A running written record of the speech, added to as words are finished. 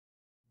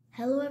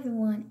Hello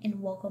everyone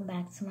and welcome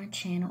back to my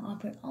channel. I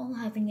hope you're all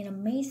having an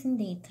amazing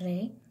day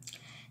today.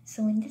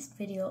 So in this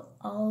video,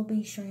 I'll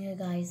be showing you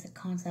guys the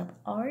concept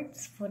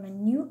arts for the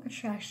new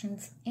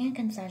attractions and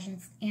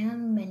concessions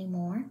and many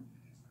more.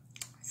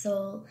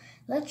 So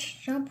let's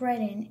jump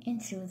right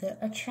into the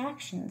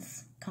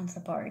attractions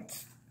concept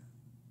arts.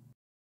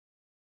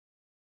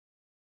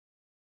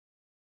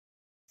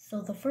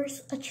 So the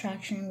first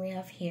attraction we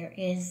have here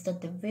is the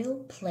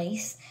DeVille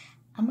Place.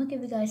 I'm gonna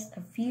give you guys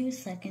a few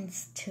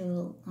seconds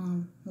to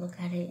look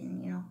at it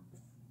and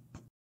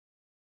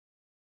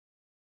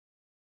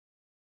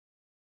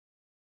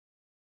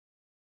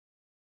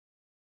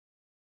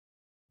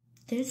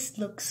this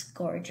looks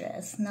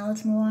gorgeous. Now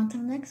let's move on to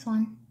the next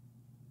one.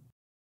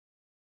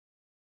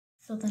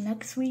 So the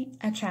next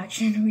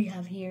attraction we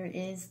have here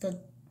is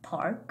the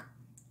park.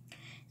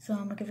 So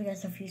I'm gonna give you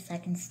guys a few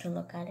seconds to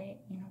look at it.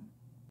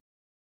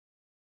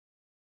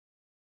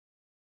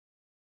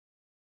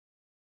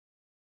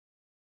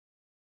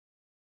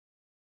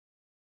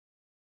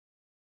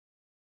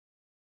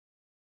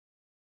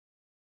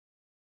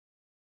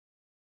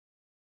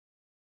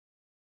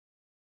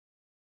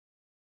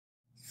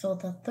 So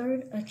the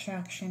third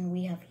attraction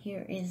we have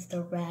here is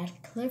the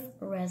Radcliffe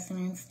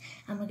Residence.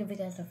 I'm gonna give you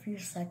guys a few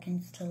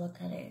seconds to look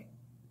at it.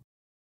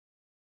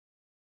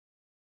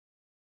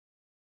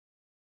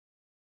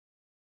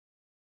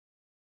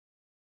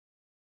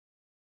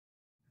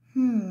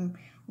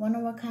 Wonder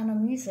what kind of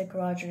music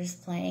Roger is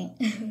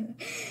playing.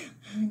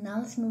 Now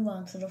let's move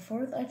on to the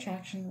fourth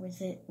attraction,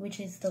 which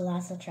is the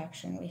last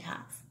attraction we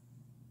have.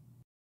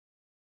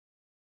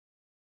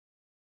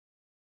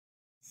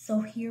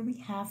 So here we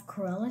have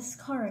Corella's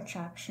car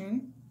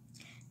attraction.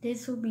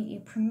 This will be a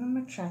premium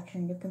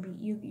attraction.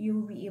 You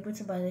will be able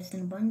to buy this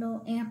in a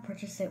bundle and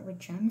purchase it with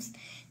gems.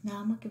 Now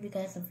I'm gonna give you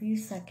guys a few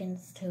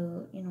seconds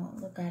to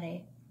look at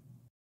it.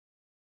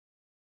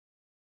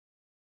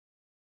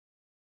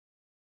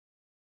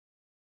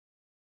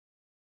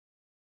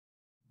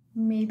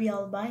 Maybe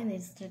I'll buy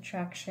this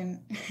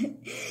attraction.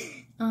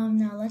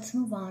 Now let's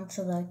move on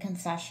to the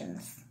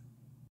concessions.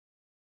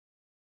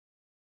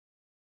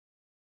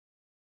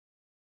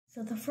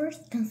 So the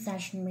first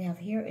concession we have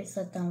here is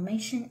a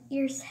Dalmatian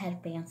ears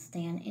headband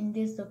stand, and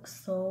this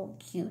looks so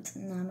cute.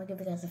 Now I'm gonna give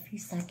you guys a few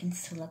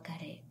seconds to look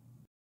at it.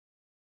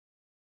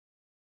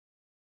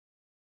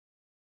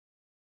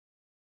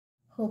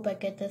 Hope I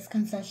get this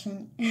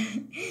concession.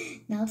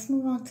 Now let's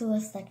move on to the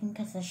second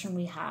concession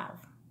we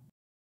have.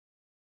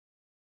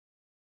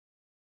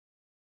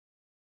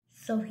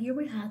 So here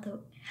we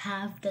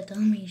have the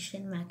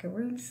Dalmatian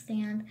macaroon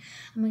stand.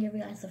 I'm gonna give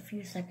you guys a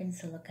few seconds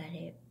to look at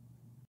it.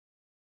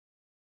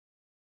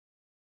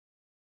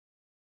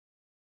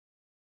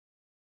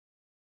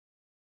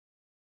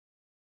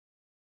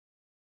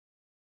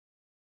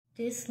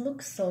 This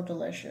looks so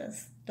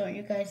delicious, don't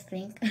you guys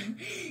think?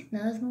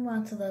 Now let's move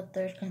on to the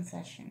third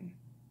concession.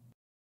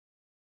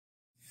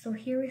 So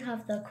here we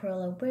have the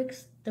Corella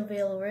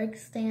DeVille wig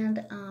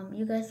stand.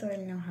 You guys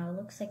already know how it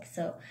looks like,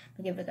 so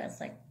I'll give you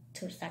guys like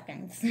 2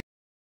 seconds.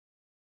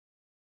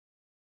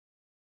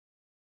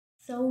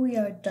 So we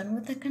are done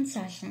with the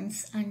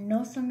concessions. I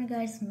know some of you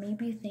guys may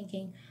be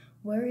thinking,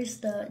 where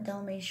is the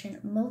Dalmatian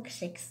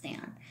milkshake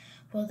stand?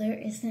 Well, there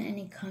isn't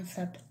any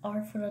concept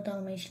art for the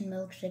Dalmatian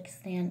milkshake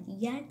stand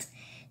yet.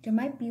 There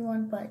might be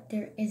one, but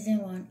there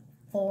isn't one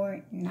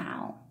for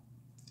now.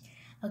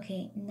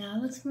 Okay,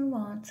 now let's move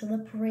on to the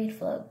parade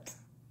float.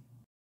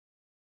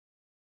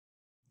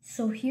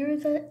 So here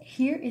is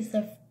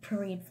the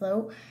parade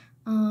float.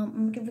 I'm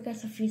gonna give you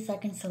guys a few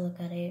seconds to look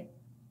at it.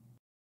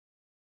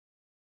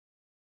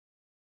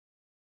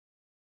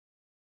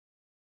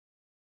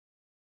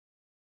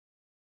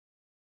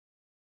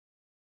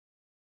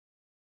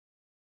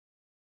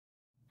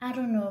 I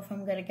don't know if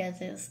I'm gonna get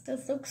this.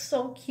 This looks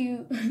so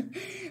cute.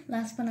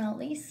 Last but not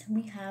least,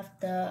 we have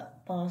the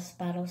boss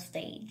battle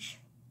stage.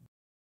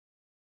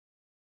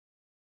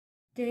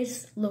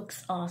 This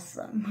looks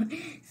awesome.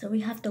 So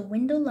we have the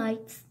window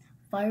lights,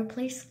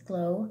 fireplace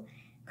glow,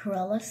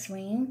 Corella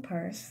swinging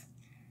purse,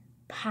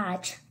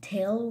 Patch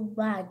tail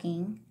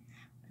wagging,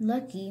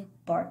 Lucky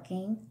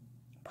barking,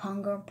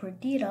 Pongo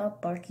Perdita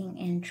barking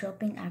and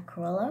chirping at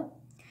Corella,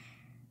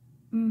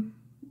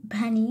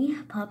 Penny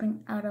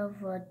popping out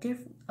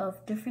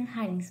of different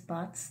hiding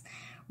spots,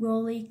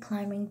 Rolly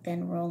climbing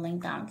then rolling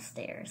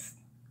downstairs.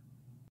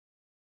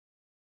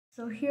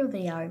 So here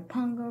they are: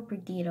 Pongo,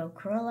 Perdita,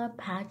 Corella,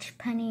 Patch,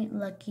 Penny,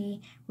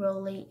 Lucky,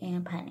 Rolly,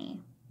 and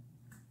Penny.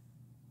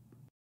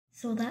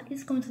 So that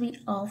is going to be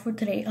all for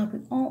today. I hope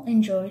you all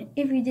enjoyed.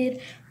 If you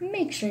did,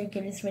 make sure you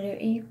give this video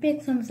a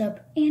big thumbs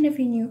up. And if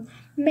you're new,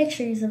 make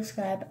sure you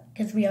subscribe,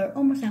 because we are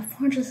almost at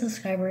 400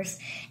 subscribers.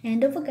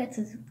 And don't forget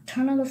to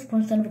turn on those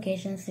post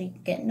notifications so you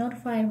can get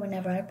notified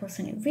whenever I post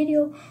a new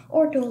video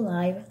or do a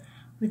live.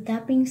 With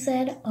that being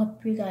said, I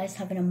hope you guys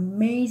have an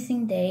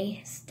amazing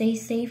day. Stay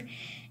safe,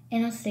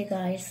 and I'll see you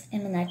guys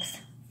in the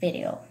next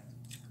video.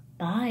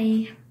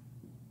 Bye.